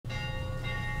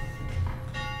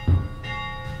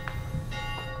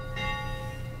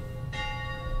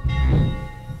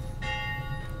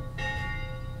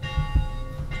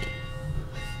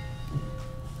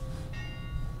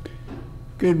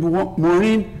Good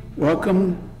morning.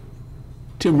 Welcome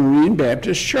to Marine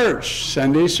Baptist Church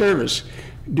Sunday service.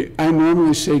 I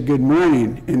normally say good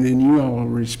morning, and then you all will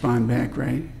respond back,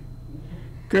 right?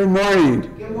 Good morning.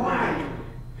 Good morning.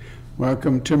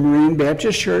 Welcome to Marine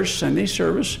Baptist Church Sunday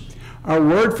service. Our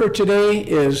word for today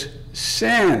is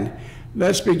sin.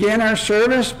 Let's begin our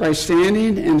service by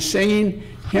standing and singing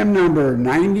hymn number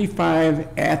 95,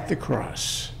 At the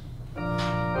Cross.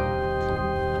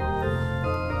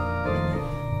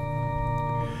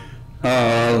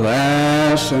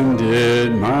 Alas, and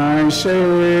did my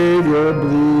Savior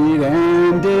bleed,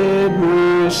 and did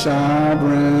my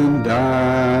sovereign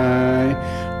die?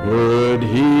 Would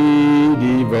he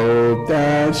devote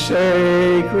that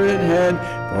sacred head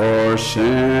for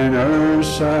sinners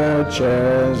such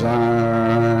as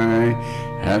I?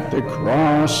 At the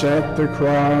cross,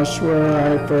 where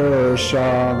I first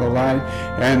saw the light,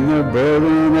 and the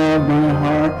burden of my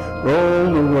heart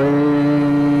rolled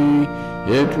away.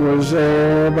 It was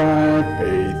there by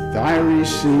faith I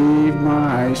received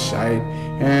my sight,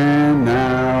 and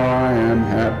now I am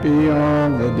happy all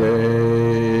the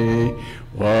day.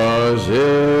 Was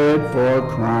it for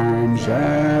crimes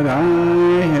that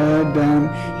I had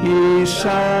done he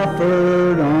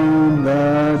suffered on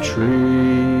the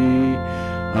tree?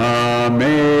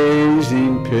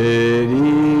 Amazing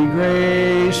pity,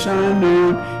 grace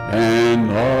unknown, and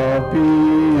love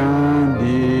beyond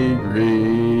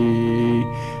degree.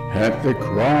 At the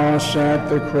cross,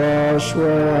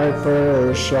 where I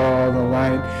first saw the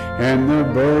light, and the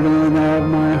burden of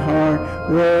my heart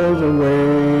rolled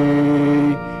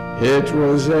away. It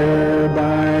was there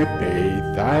by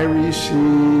faith I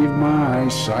received my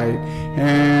sight,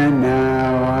 and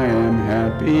now I am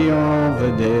happy all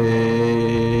the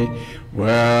day.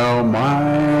 Well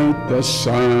might the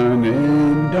sun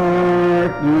in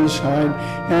darkness hide,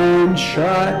 and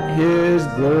shut his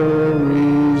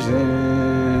glories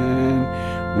in,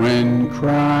 when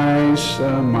Christ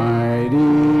the mighty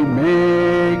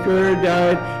Maker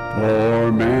died for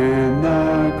man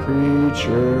the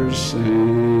creature's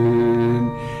sin.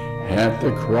 At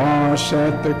the cross,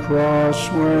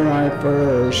 where I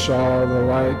first saw the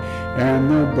light, and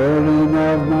the burden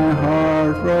of my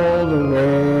heart rolled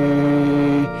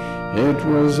away. It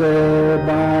was there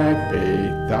by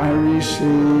faith I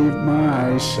received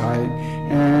my sight,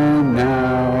 and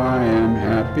now I am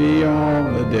happy all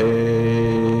the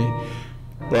day.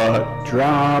 But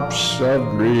drops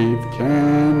of grief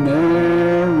can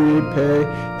ne'er repay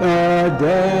the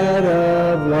debt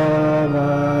of love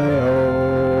I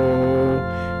owe.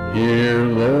 Here,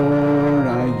 Lord,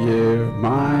 I give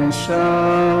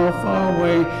myself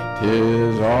away,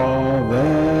 'tis all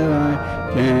that I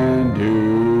can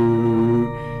do.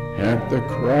 At the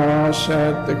cross,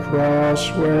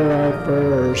 where I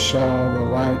first saw the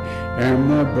light, and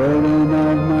the burden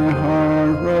of my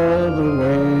heart rolled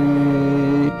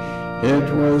away. It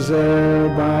was there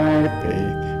by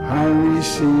faith I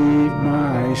received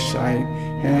my sight,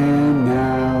 and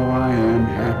now I am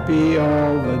happy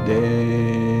all the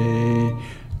day.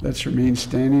 Let's remain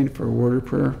standing for a word of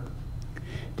prayer.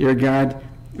 Dear God,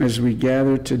 as we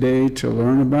gather today to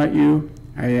learn about you,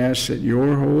 I ask that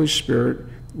your Holy Spirit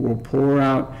will pour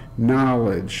out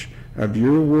knowledge of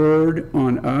your word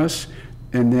on us,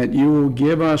 and that you will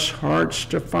give us hearts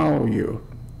to follow you.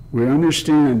 We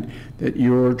understand that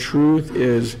your truth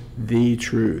is the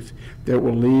truth that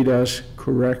will lead us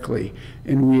correctly,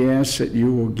 and we ask that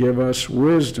you will give us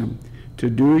wisdom to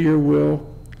do your will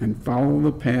and follow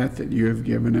the path that you have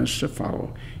given us to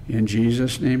follow. In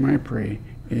Jesus' name I pray,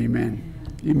 amen.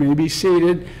 You may be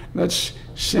seated. Let's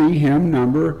sing hymn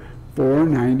number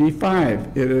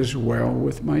 495, It Is Well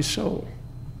With My Soul.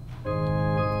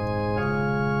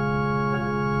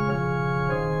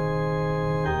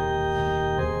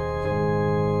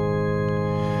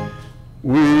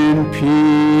 When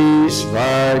peace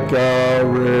like a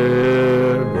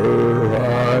river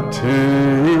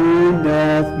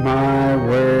attendeth my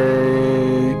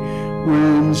way,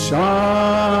 when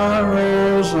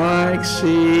sorrows like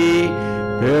sea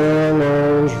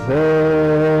billows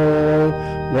roll,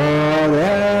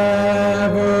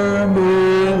 whatever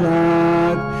my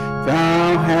lot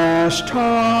thou hast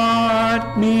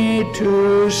taught me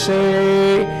to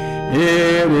say,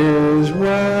 it is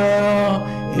well,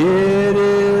 it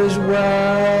is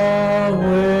well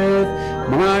with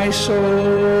my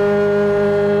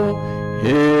soul,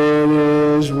 it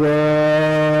is well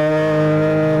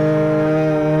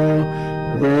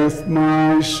with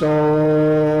my soul.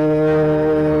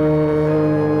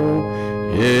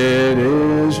 It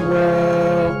is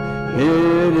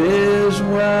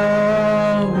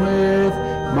well with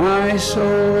my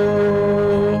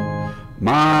soul.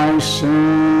 My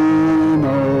sin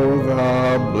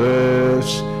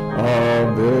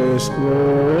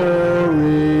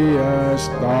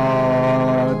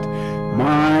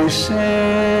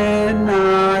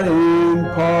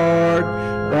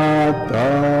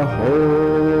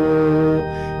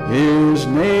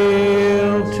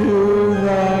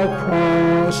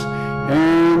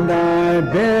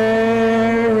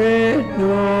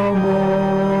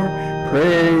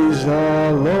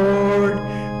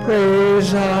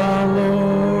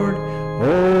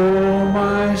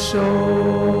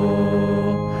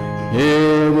soul. It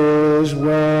is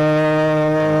well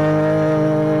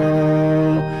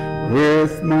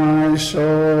with my soul.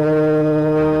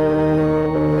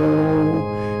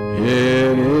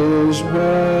 It is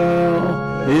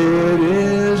well, it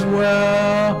is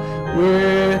well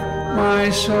with my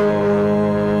soul.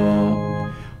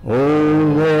 O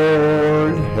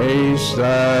Lord, haste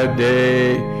the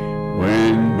day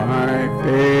when my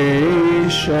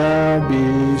face shall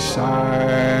be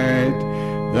sight.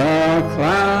 The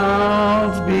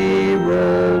clouds be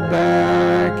rolled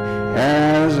back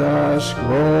as a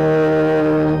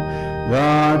scroll.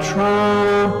 The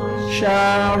trump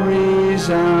shall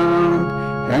resound,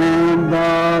 and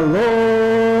the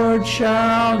Lord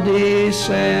shall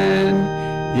descend.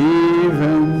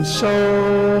 Even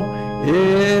so,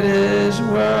 it is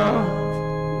well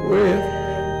with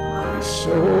my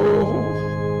soul.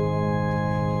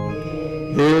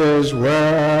 It is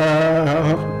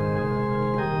well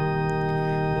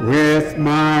with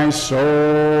my soul.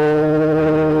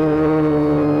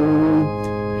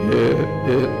 It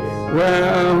is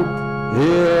well,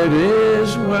 it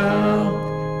is well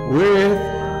with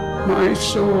my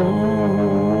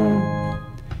soul.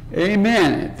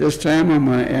 Amen. At this time, I'm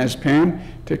going to ask Pam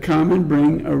to come and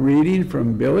bring a reading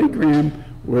from Billy Graham,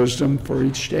 Wisdom for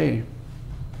Each Day.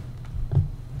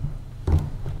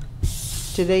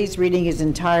 Today's reading is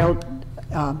entitled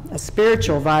A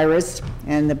Spiritual Virus,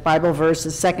 and the Bible verse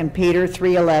is 2 Peter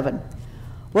 3:11.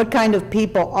 What kind of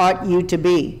people ought you to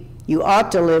be? You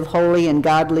ought to live holy and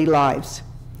godly lives.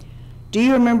 Do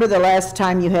you remember the last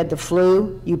time you had the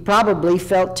flu? You probably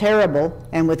felt terrible,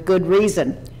 and with good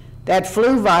reason. That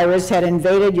flu virus had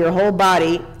invaded your whole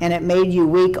body, and it made you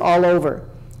weak all over.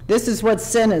 This is what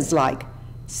sin is like.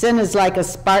 Sin is like a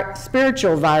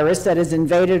spiritual virus that has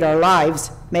invaded our lives,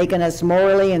 making us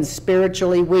morally and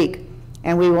spiritually weak,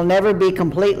 and we will never be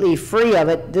completely free of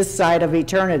it this side of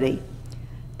eternity.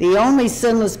 The only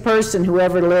sinless person who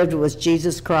ever lived was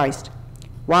Jesus Christ.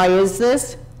 Why is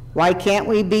this? Why can't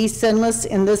we be sinless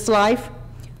in this life?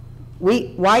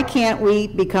 Why can't we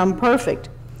become perfect?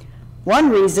 One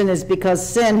reason is because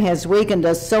sin has weakened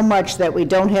us so much that we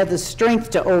don't have the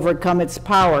strength to overcome its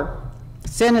power.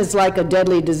 Sin is like a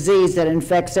deadly disease that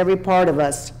infects every part of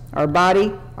us, our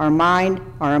body, our mind,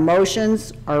 our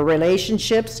emotions, our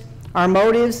relationships, our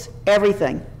motives,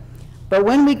 everything. But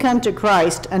when we come to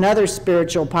Christ, another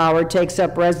spiritual power takes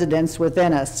up residence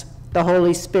within us, the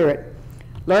Holy Spirit.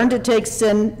 Learn to take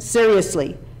sin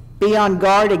seriously. Be on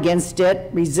guard against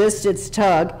it, resist its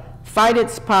tug, fight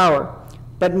its power.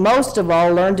 But most of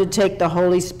all, learn to take the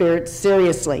Holy Spirit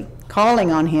seriously,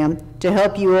 calling on him to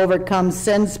help you overcome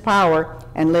sin's power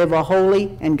and live a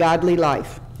holy and godly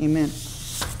life. Amen.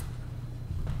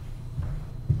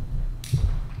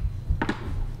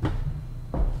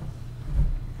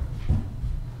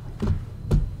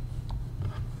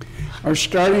 Our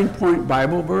starting point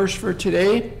Bible verse for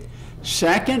today,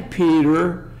 2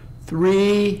 Peter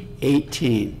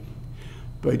 3:18.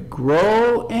 But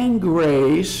grow in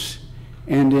grace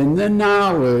and in the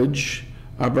knowledge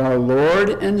of our Lord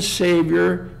and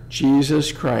Savior,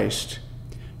 Jesus Christ.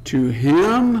 To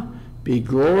him be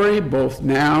glory both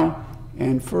now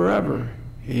and forever.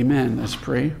 Amen. Let's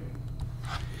pray.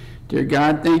 Dear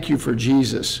God, thank you for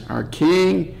Jesus, our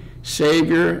King,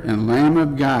 Savior, and Lamb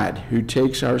of God, who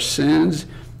takes our sins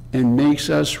and makes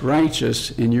us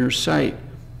righteous in your sight.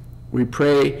 We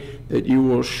pray that you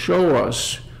will show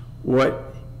us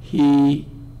what he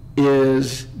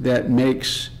is that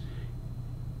makes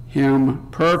him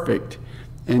perfect,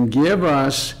 and give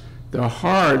us the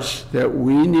hearts that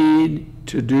we need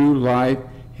to do life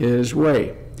his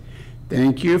way.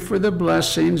 Thank you for the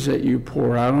blessings that you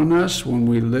pour out on us when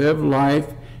we live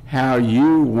life how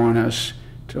you want us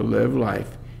to live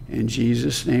life. In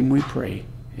Jesus' name we pray.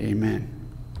 Amen.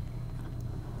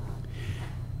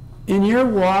 In your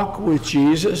walk with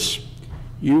Jesus,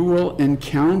 you will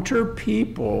encounter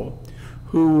people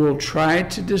who will try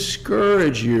to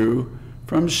discourage you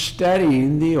from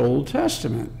studying the Old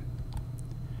Testament.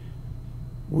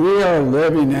 We are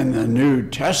living in the New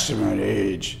Testament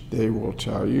age, they will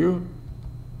tell you.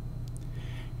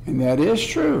 And that is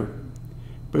true.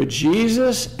 But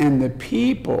Jesus and the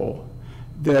people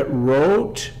that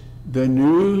wrote the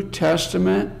New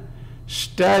Testament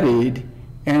studied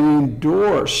and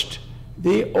endorsed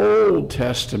the Old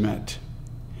Testament.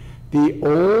 The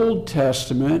Old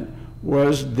Testament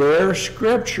was their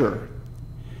scripture.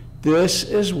 This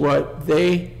is what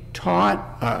they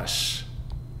taught us.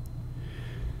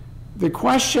 The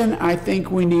question I think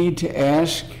we need to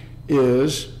ask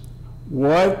is,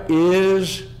 what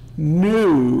is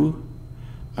new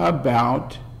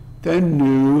about the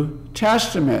New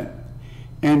Testament?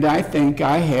 And I think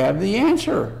I have the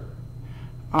answer.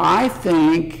 I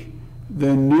think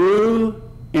the new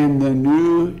in the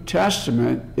New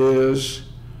Testament is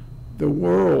the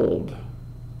world.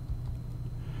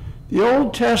 The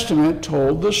Old Testament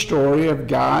told the story of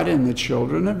God and the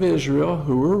children of Israel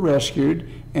who were rescued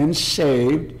and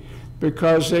saved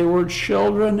because they were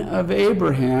children of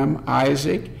Abraham,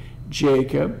 Isaac,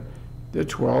 Jacob, the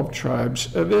 12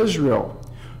 tribes of Israel,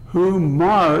 who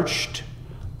marched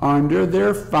under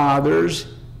their father's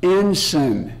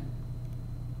ensign.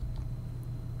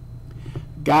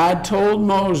 God told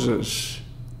Moses,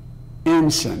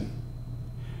 ensign,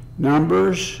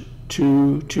 Numbers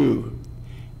 2:2,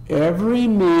 every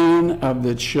man of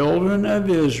the children of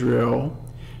Israel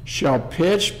shall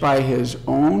pitch by his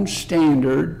own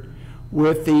standard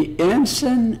with the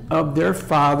ensign of their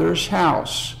father's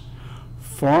house,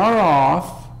 far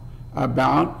off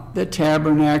about the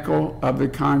tabernacle of the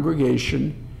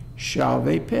congregation shall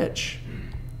they pitch.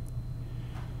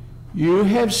 You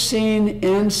have seen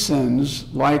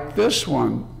ensigns like this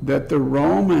one that the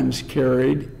Romans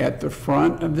carried at the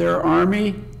front of their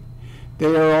army.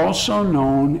 They are also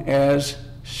known as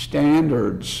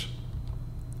standards.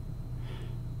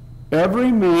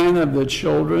 Every man of the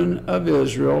children of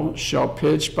Israel shall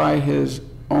pitch by his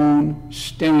own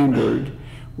standard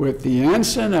with the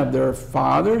ensign of their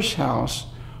father's house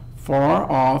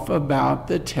far off about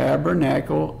the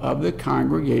tabernacle of the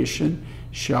congregation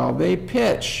shall they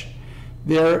pitch.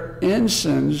 Their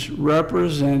ensigns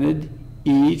represented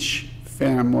each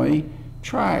family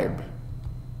tribe.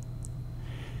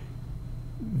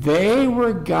 They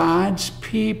were God's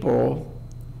people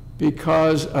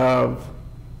because of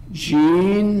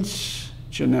genes,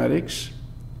 genetics,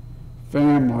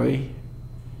 family,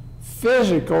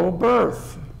 physical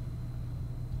birth.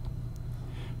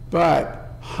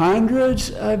 But hundreds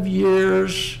of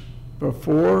years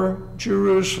before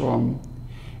Jerusalem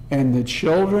and the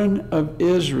children of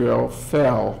Israel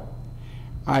fell,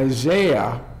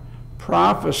 Isaiah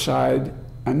prophesied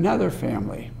another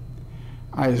family.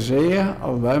 Isaiah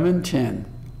 11:10.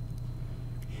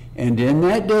 And in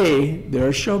that day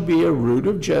there shall be a root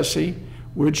of Jesse,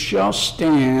 which shall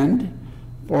stand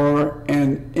for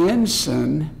an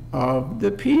ensign of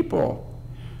the people.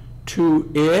 To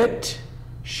it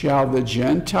shall the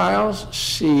Gentiles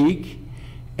seek,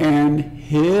 and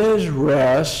his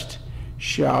rest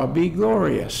shall be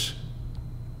glorious.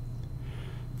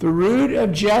 The root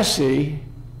of Jesse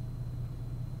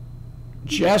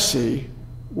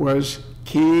was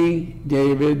King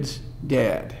David's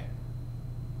dad,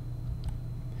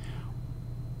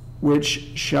 which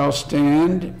shall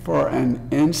stand for an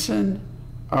ensign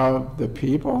of the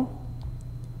people.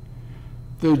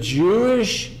 The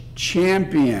Jewish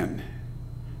champion,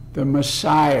 the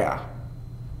Messiah,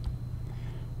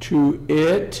 to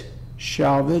it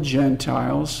shall the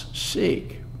Gentiles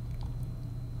seek.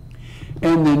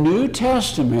 And the New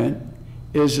Testament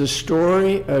is a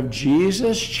story of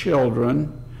Jesus'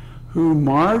 children who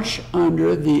march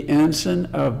under the ensign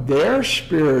of their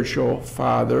spiritual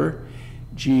father,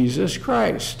 Jesus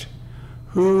Christ,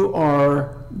 who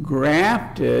are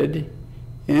grafted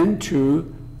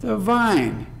into the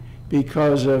vine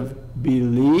because of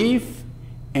belief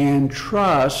and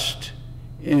trust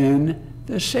in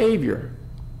the Savior.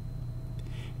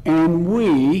 And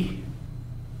we,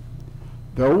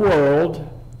 the world,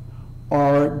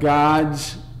 are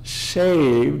God's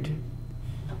saved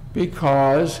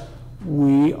because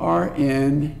we are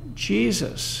in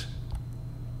Jesus.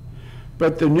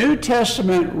 But the New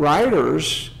Testament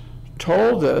writers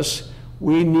told us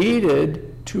we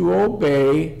needed to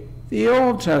obey the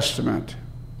Old Testament.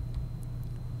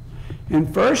 In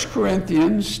 1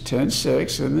 Corinthians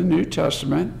 10:6 in the New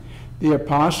Testament, the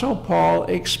Apostle Paul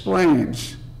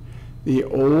explains the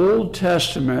Old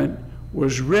Testament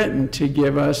was written to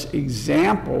give us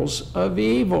examples of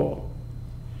evil,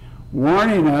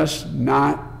 warning us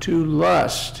not to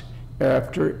lust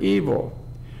after evil.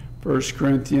 1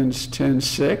 Corinthians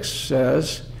 10:6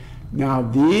 says, now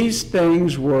these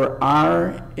things were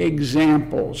our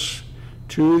examples,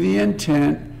 to the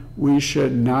intent we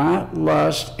should not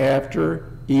lust after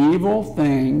evil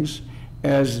things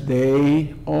as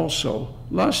they also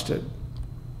lusted.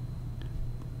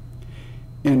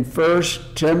 In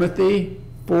 1 Timothy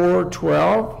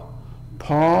 4:12,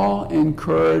 Paul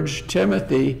encouraged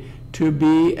Timothy to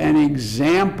be an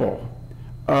example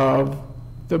of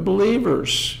the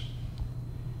believers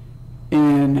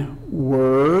in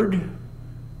word,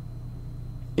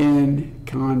 in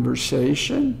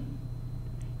conversation,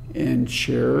 in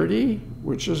charity,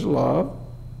 which is love,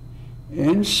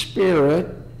 in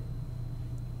spirit,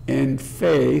 in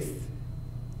faith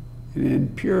and in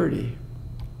purity.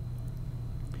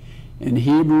 In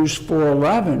Hebrews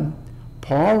 4:11,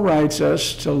 Paul writes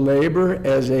us to labor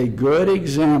as a good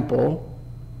example,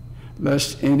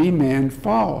 lest any man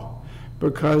fall,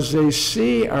 because they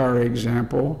see our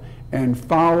example and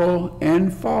follow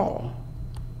and fall.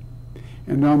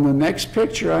 And on the next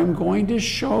picture, I'm going to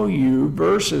show you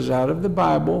verses out of the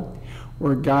Bible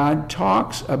where God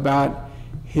talks about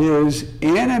his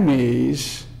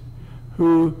enemies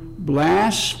who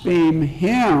blaspheme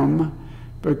him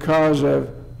because of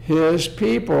his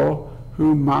people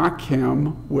who mock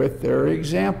him with their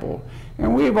example.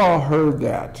 And we've all heard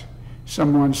that.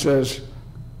 Someone says,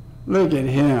 look at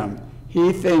him.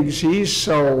 He thinks he's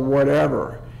so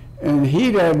whatever, and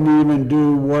he doesn't even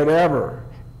do whatever.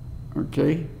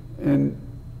 Okay? And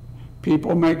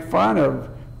people make fun of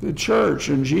the church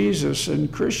and Jesus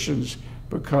and Christians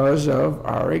because of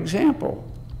our example.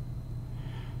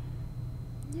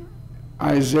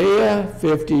 Isaiah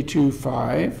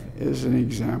 52:5 is an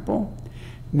example.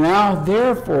 Now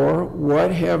therefore,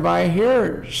 what have I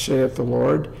here, saith the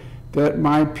Lord, that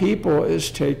my people is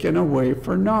taken away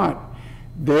for naught?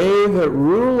 They that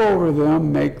rule over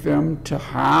them make them to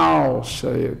howl,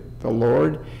 saith the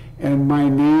Lord, and my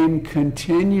name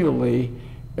continually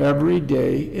every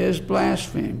day is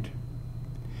blasphemed.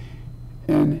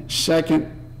 In 2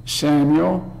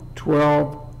 Samuel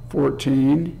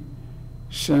 12:14,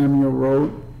 Samuel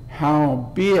wrote,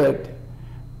 howbeit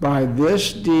by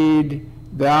this deed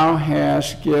thou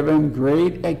hast given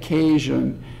great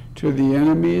occasion to the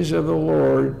enemies of the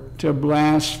Lord to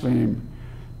blaspheme.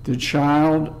 The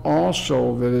child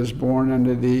also that is born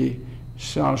unto thee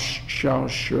shall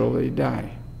surely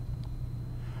die.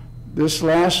 This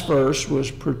last verse was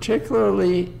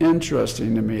particularly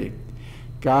interesting to me.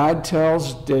 God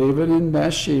tells David and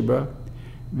Bathsheba,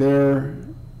 their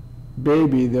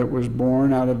baby that was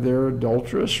born out of their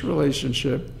adulterous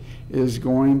relationship is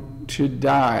going to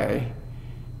die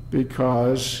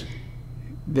because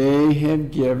they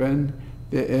have given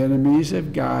the enemies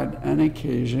of God an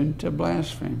occasion to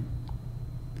blaspheme.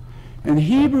 In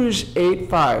Hebrews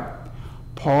 8:5,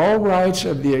 Paul writes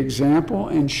of the example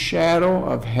and shadow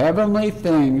of heavenly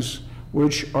things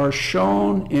which are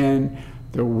shown in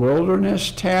the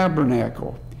wilderness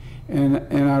tabernacle. And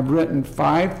I've written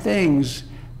 5 things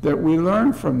that we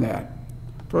learn from that.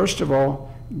 First of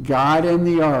all, God in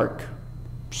the ark,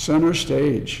 center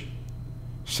stage.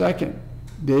 Second,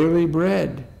 daily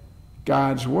bread,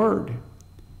 God's word.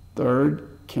 Third,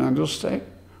 candlestick,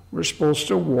 we're supposed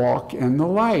to walk in the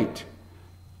light.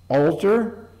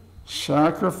 Altar,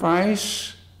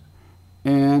 sacrifice,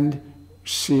 and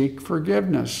seek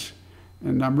forgiveness.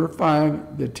 And number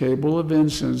 5, the table of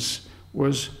incense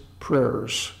was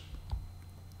prayers.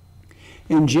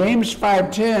 In James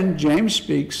 5:10, James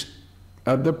speaks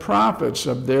of the prophets,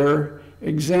 of their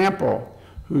example,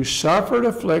 who suffered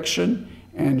affliction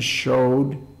and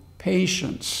showed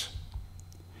patience.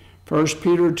 1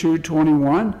 Peter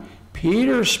 2:21,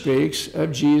 Peter speaks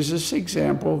of Jesus'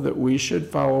 example that we should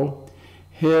follow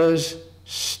his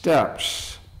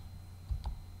steps.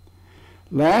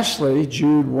 Lastly,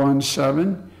 Jude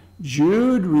 1:7,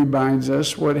 Jude reminds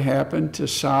us what happened to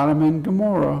Sodom and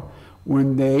Gomorrah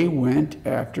when they went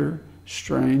after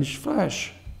strange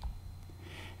flesh.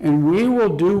 And we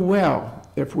will do well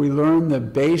if we learn the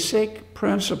basic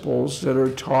principles that are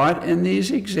taught in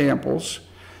these examples,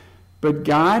 but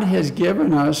God has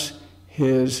given us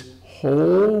his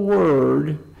whole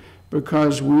word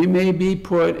because we may be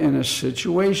put in a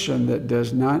situation that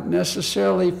does not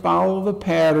necessarily follow the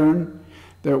pattern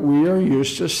that we are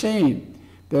used to seeing.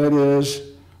 That is,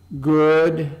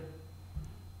 good,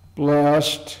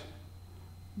 blessed,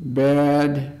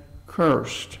 bad,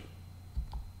 cursed.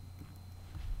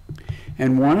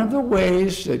 And one of the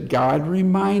ways that God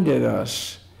reminded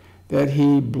us that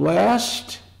he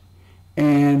blessed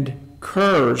and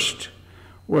cursed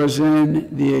was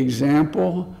in the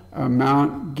example of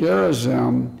Mount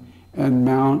Gerizim and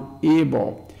Mount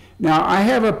Ebal. Now, I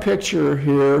have a picture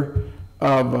here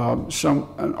of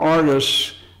an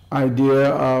artist's idea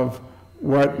of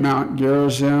what Mount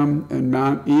Gerizim and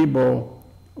Mount Ebal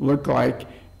look like.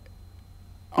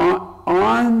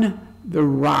 On the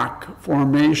rock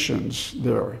formations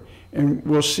there, and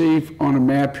we'll see on a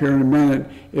map here in a minute,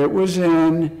 it was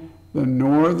in the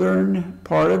northern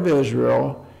part of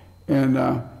Israel and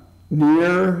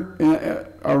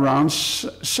around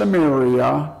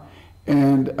Samaria,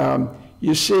 and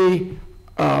you see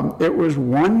it was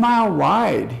 1 mile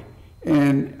wide,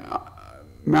 and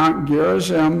Mount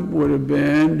Gerizim would have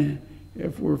been,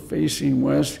 if we're facing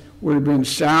west, would have been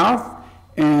south,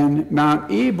 and Mount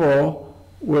Ebal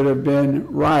would have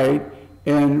been right.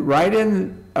 And right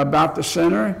in about the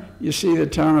center, you see the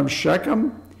town of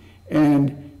Shechem,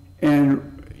 and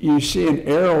you see an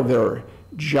arrow there,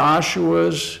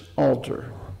 Joshua's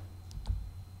altar.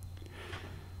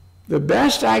 The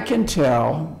best I can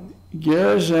tell,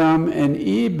 Gerizim and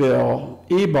Ebal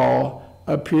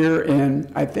appear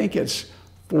in, I think it's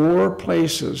 4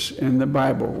 places in the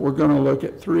Bible. We're going to look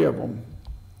at 3 of them.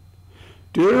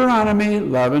 Deuteronomy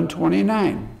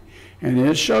 11:29. And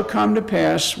it shall come to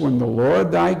pass, when the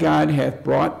Lord thy God hath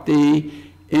brought thee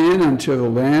in unto the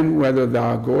land whither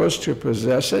thou goest to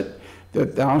possess it,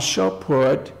 that thou shalt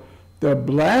put the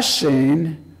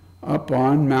blessing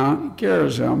upon Mount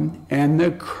Gerizim and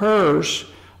the curse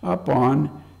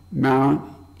upon Mount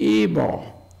Ebal.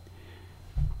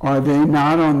 Are they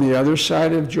not on the other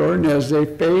side of Jordan? As they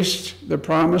faced the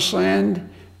promised land,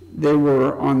 they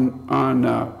were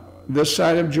on this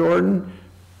side of Jordan.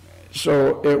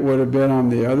 So it would have been on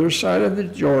the other side of the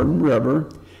Jordan River,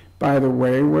 by the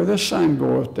way where the sun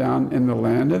goeth down, in the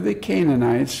land of the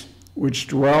Canaanites, which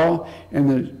dwell in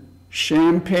the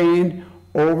Champaign,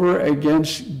 over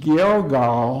against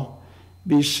Gilgal,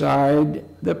 beside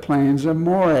the plains of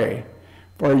Moreh.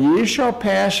 For ye shall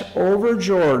pass over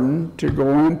Jordan to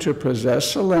go in to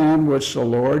possess the land which the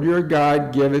Lord your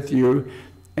God giveth you,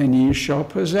 and ye shall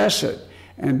possess it,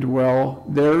 and dwell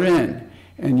therein.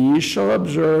 And ye shall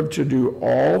observe to do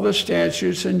all the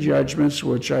statutes and judgments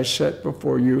which I set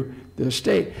before you this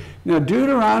day. Now,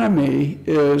 Deuteronomy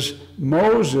is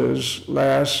Moses'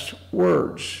 last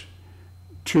words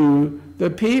to the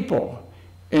people.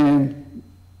 And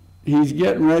he's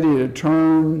getting ready to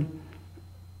turn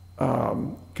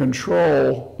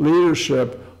control,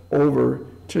 leadership over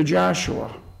to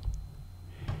Joshua.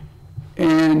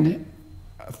 And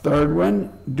a third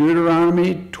one,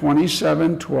 Deuteronomy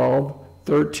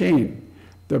 27:12-13,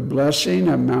 the blessing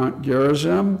of Mount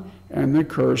Gerizim and the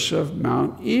curse of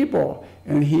Mount Ebal.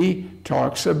 And he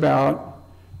talks about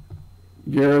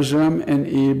Gerizim and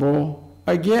Ebal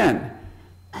again.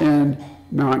 And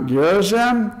Mount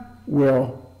Gerizim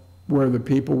where the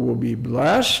people will be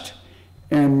blessed,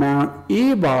 and Mount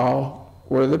Ebal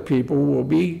where the people will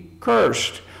be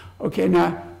cursed. Okay,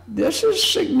 now this is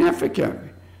significant.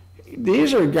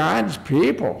 These are God's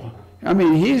people. I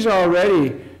mean, he's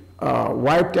already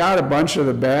wiped out a bunch of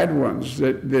the bad ones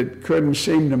that couldn't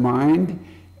seem to mind,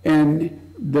 and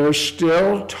they're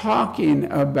still talking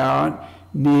about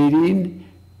needing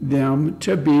them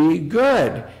to be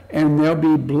good, and they'll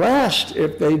be blessed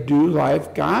if they do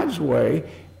life God's way,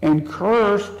 and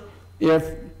cursed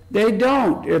if they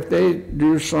don't, if they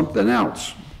do something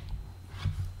else.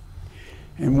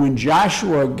 And when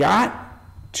Joshua got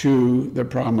to the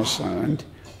promised land,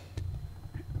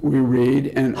 we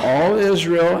read, and all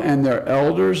Israel and their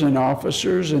elders and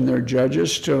officers and their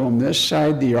judges stood on this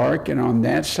side the ark and on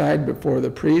that side before the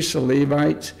priests, the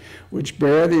Levites, which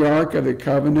bear the ark of the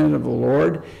covenant of the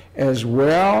Lord, as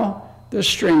well the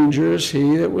strangers,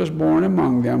 he that was born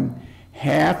among them,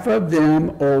 half of them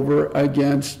over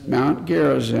against Mount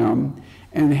Gerizim,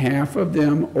 and half of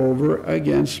them over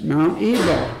against Mount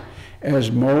Ebal,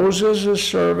 as Moses, the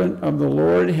servant of the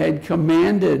Lord, had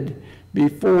commanded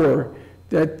before,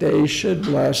 that they should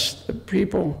bless the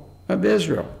people of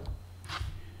Israel.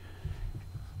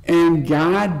 And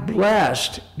God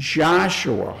blessed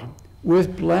Joshua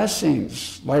with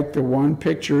blessings, like the one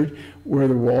pictured where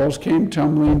the walls came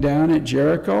tumbling down at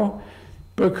Jericho,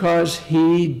 because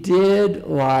he did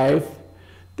life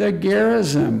the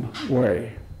Gerizim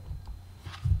way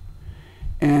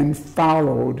and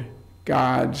followed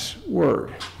God's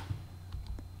word.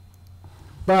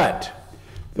 But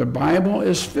the Bible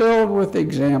is filled with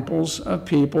examples of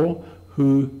people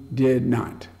who did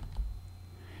not.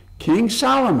 King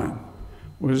Solomon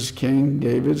was King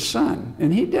David's son,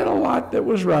 and he did a lot that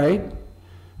was right,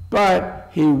 but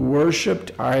he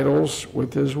worshiped idols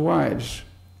with his wives.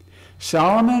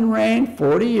 Solomon reigned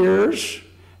 40 years,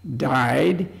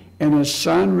 died, and his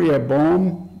son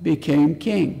Rehoboam became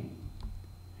king.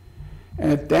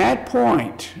 At that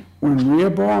point, when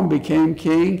Rehoboam became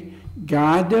king,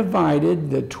 God divided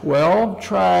the 12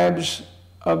 tribes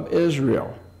of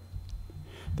Israel.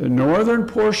 The northern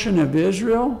portion of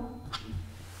Israel,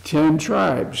 10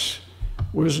 tribes,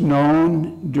 was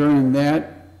known during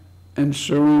that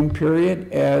ensuing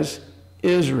period as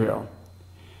Israel.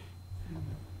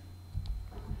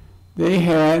 They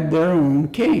had their own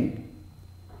king,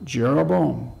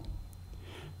 Jeroboam.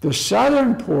 The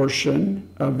southern portion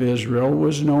of Israel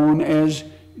was known as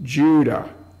Judah.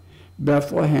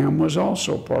 Bethlehem was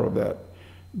also part of that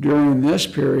during this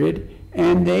period,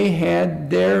 and they had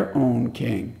their own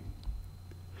king.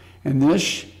 And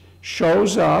this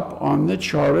shows up on the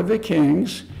chart of the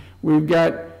kings. We've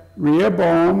got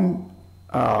Rehoboam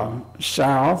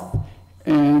south,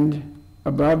 and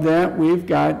above that we've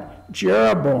got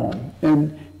Jeroboam,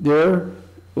 and their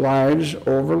lives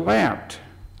overlapped.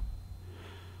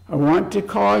 I want to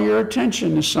call your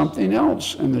attention to something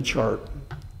else in the chart.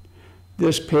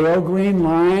 This pale green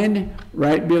line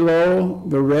right below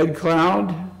the red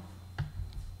cloud,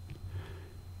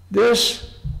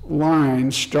 this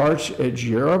line starts at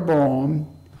Jeroboam,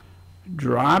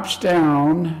 drops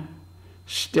down,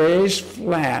 stays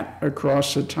flat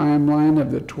across the timeline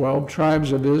of the 12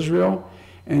 tribes of Israel,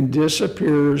 and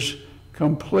disappears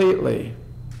completely.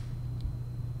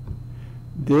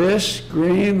 This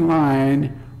green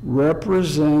line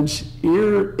represents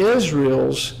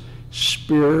Israel's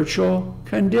spiritual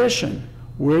condition,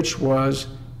 which was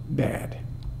bad.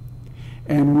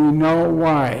 And we know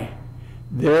why.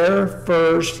 Their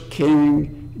first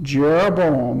king,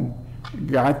 Jeroboam,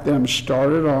 got them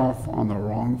started off on the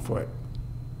wrong foot.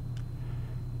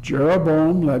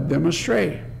 Jeroboam led them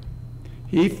astray.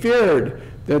 He feared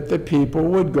that the people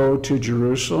would go to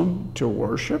Jerusalem to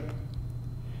worship.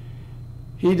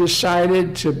 He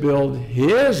decided to build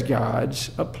his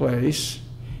gods a place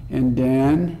in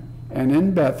Dan and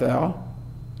in Bethel.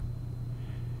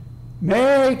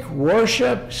 Make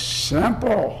worship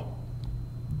simple.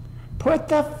 Put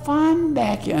the fun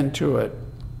back into it.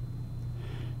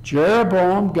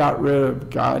 Jeroboam got rid of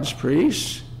God's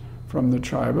priests from the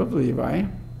tribe of Levi.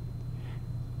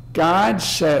 God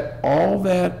set all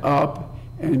that up,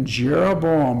 and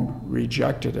Jeroboam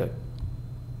rejected it.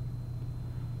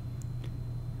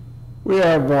 We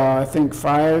have, I think,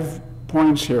 5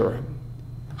 points here.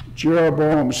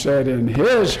 Jeroboam said in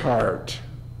his heart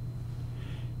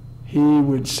he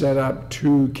would set up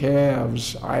 2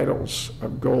 calves, idols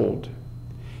of gold.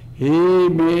 He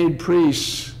made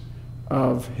priests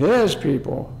of his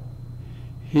people.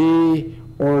 He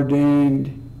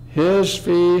ordained his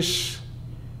feasts,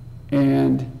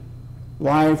 and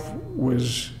life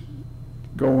was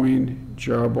going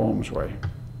Jeroboam's way.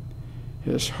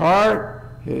 His heart,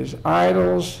 his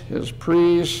idols, his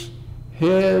priests,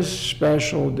 his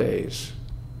special days.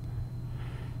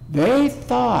 They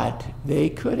thought they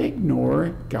could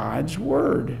ignore God's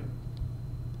word.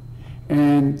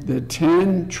 And the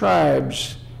 10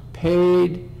 tribes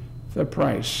paid the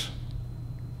price.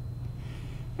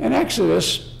 In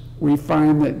Exodus, we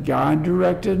find that God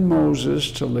directed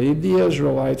Moses to lead the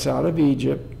Israelites out of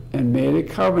Egypt and made a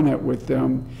covenant with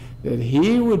them that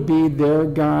he would be their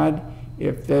God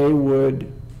if they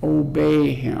would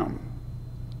obey him.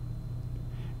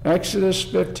 Exodus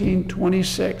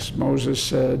 15:26, Moses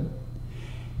said,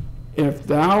 "If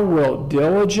thou wilt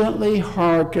diligently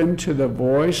hearken to the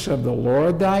voice of the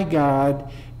Lord thy God,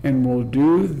 and will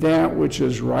do that which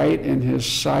is right in his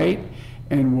sight,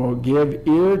 and will give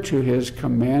ear to his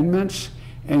commandments,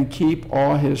 and keep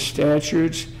all his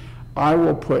statutes, I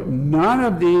will put none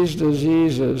of these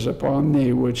diseases upon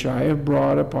thee which I have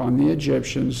brought upon the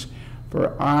Egyptians,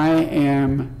 for I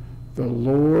am the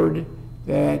Lord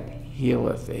that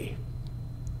healeth thee."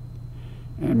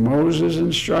 And Moses'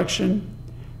 instruction,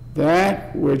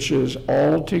 "That which is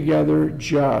altogether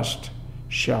just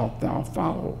shalt thou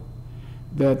follow,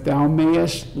 that thou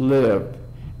mayest live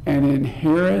and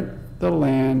inherit the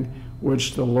land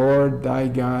which the Lord thy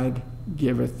God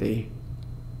giveth thee."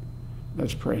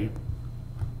 Let's pray.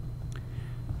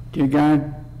 Dear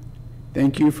God,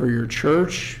 thank you for your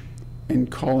church and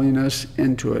calling us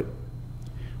into it.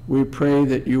 We pray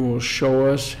that you will show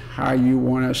us how you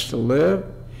want us to live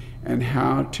and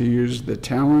how to use the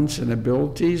talents and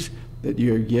abilities that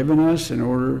you have given us in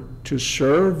order to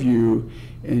serve you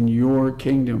in your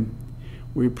kingdom.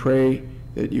 We pray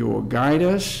that you will guide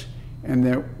us and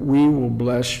that we will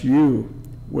bless you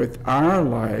with our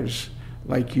lives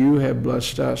like you have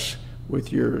blessed us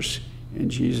with yours. In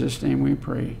Jesus' name we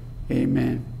pray.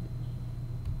 Amen.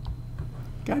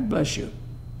 God bless you.